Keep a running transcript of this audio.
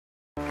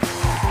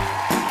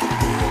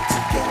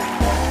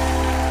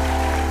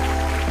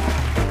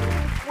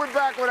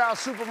our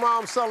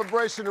Supermom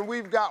celebration, and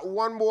we've got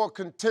one more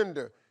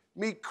contender.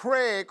 Meet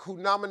Craig, who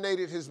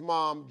nominated his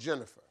mom,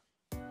 Jennifer.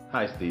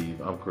 Hi, Steve.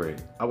 I'm Craig.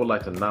 I would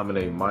like to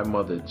nominate my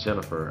mother,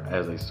 Jennifer,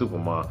 as a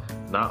supermom.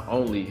 Not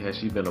only has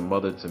she been a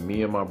mother to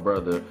me and my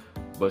brother,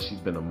 but she's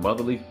been a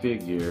motherly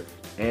figure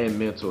and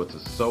mentor to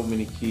so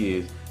many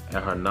kids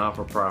at her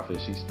non-for-profit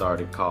she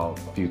started called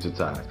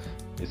Vitalize.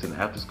 It's an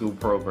after-school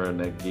program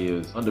that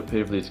gives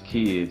underprivileged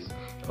kids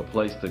a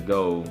place to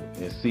go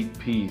and seek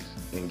peace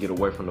and get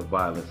away from the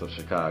violence of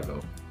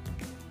Chicago.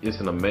 It's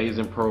an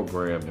amazing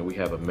program and we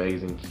have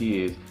amazing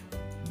kids.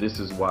 This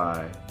is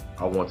why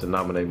I want to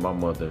nominate my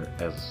mother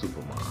as a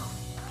supermom.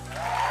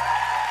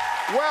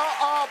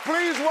 Well,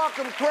 please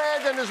welcome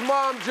Craig and his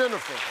mom,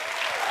 Jennifer.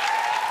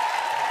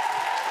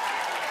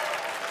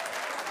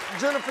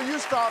 Jennifer, you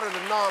started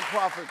a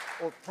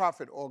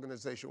non-profit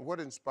organization. What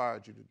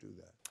inspired you to do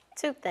that?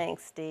 Two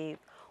things, Steve.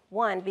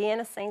 One, being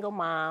a single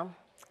mom,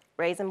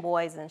 raising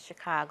boys in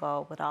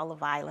Chicago with all the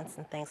violence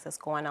and things that's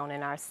going on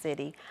in our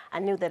city, I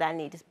knew that I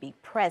needed to be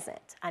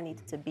present. I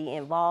needed to be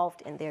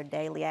involved in their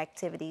daily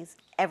activities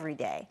every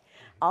day.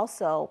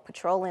 Also,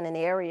 patrolling an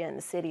area in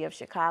the city of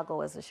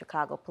Chicago as a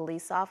Chicago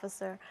police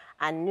officer,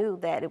 I knew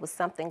that it was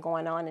something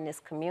going on in this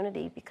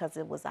community because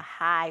it was a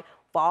high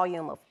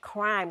volume of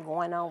crime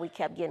going on. We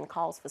kept getting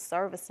calls for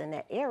service in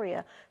that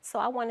area, so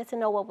I wanted to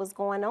know what was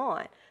going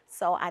on.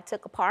 So I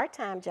took a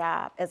part-time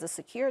job as a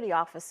security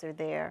officer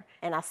there,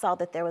 and I saw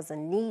that there was a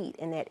need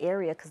in that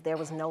area because there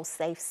was no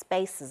safe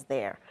spaces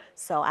there.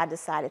 So I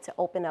decided to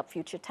open up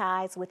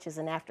Vitalize, which is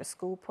an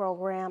after-school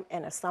program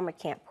and a summer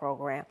camp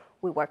program.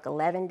 We work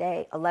 11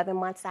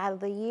 months out of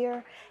the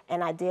year,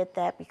 and I did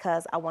that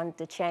because I wanted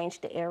to change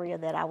the area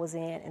that I was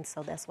in, and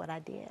so that's what I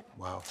did.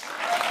 Wow.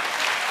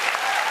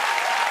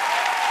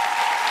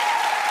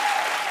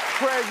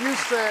 Craig, you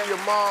said your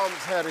mom's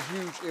had a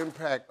huge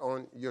impact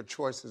on your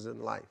choices in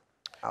life.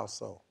 How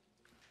so?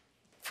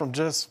 From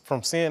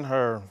seeing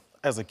her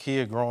as a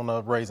kid growing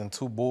up, raising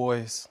two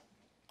boys,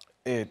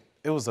 it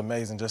was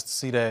amazing just to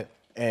see that,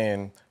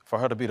 and for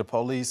her to be the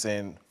police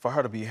and for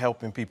her to be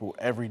helping people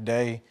every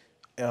day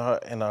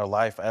in her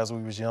life as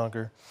we was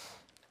younger.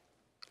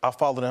 I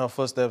followed in her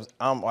footsteps.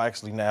 I'm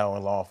actually now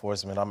in law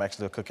enforcement. I'm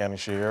actually a Cook County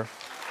sheriff.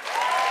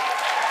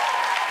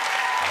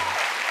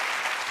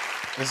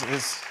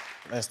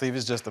 And Steve,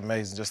 it's just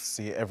amazing just to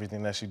see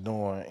everything that she's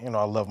doing. You know,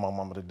 I love my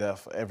mama to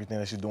death for everything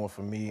that she's doing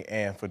for me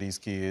and for these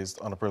kids,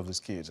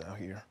 underprivileged kids out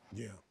here.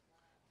 Yeah,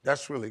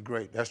 that's really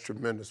great. That's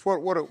tremendous.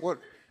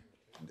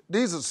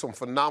 These are some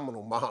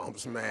phenomenal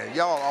moms, man.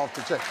 Y'all off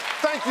the chain.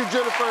 Thank you,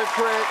 Jennifer and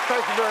Craig.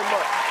 Thank you very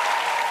much.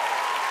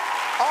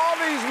 All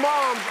these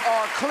moms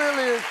are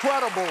clearly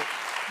incredible,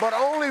 but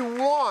only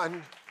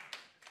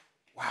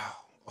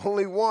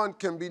one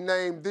can be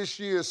named this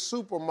year's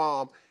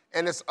Supermom.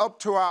 And it's up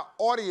to our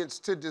audience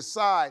to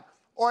decide.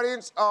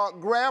 Audience,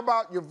 grab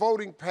out your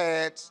voting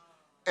pads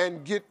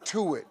and get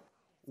to it.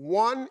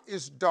 1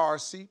 is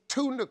Darcy,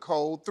 2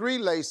 Nicole, 3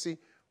 Lacey,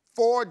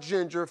 4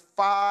 Ginger,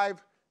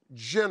 5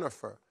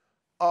 Jennifer.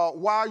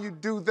 While you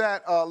do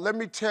that, let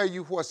me tell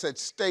you what's at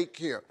stake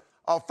here.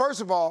 First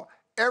of all,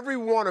 every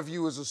one of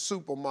you is a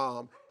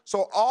supermom.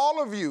 So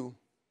all of you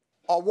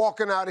are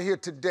walking out of here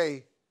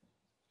today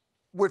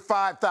with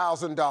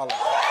 $5,000.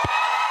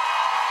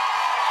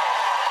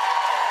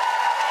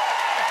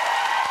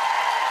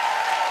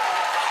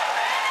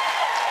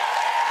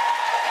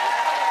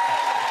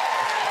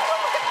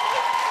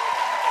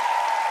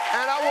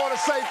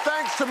 Say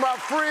thanks to my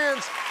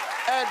friends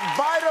at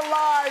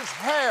Vitalize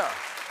Hair.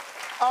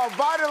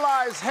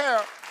 Vitalize Hair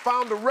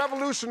found a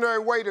revolutionary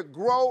way to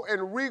grow and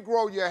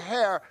regrow your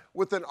hair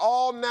with an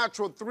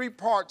all-natural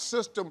 3-part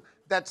system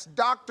that's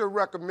doctor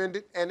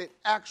recommended, and it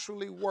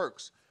actually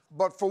works.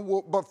 But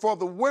for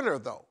the winner,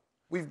 though,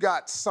 we've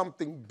got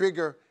something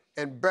bigger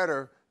and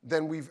better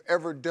than we've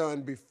ever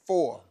done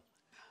before.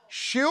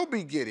 She'll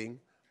be getting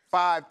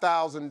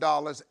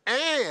 $5,000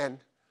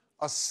 and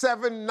a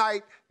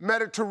 7-night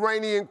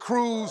Mediterranean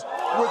cruise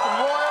with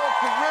Royal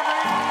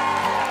Caribbean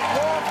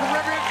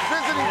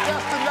visiting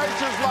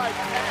destinations like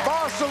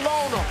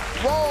Barcelona,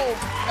 Rome,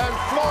 and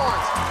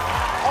Florence.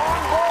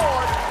 On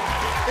board,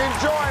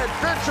 enjoy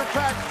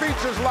adventure-packed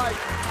features like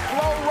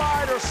flow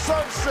rider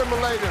surf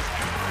simulators,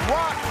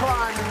 rock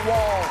climbing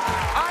walls,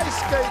 ice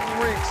skating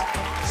rinks,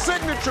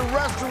 signature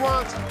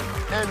restaurants,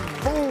 and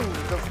boom,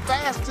 the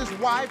fastest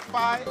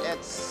Wi-Fi at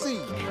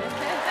sea.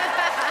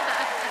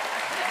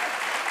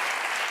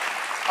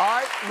 All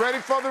right, ready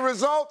for the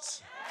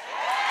results?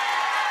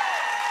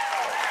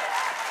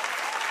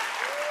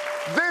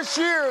 This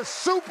year's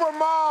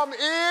Supermom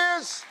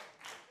is,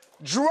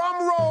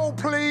 drum roll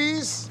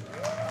please,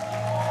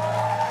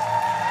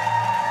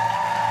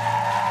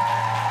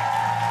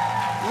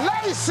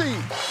 Lacey.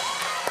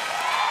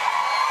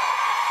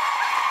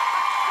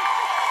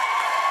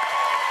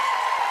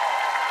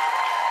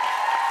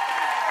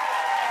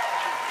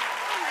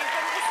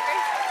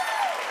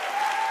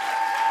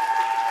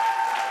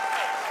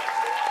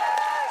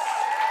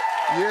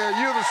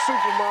 Yeah, you're the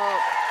supermom.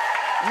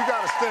 You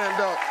gotta stand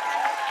up.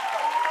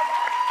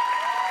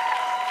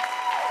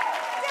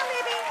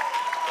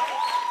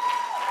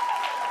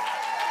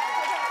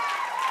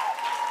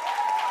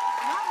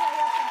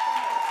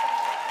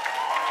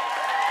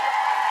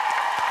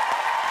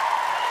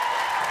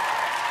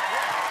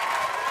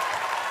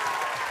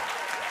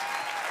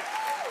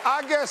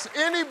 I guess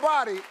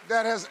anybody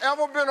that has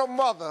ever been a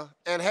mother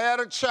and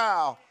had a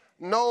child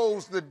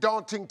knows the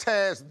daunting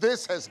task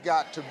this has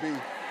got to be.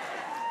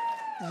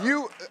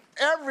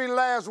 Every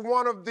last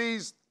one of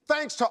these,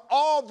 thanks to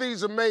all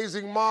these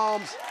amazing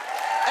moms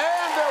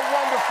and their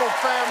wonderful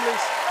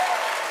families.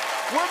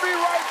 We'll be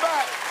right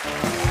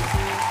back.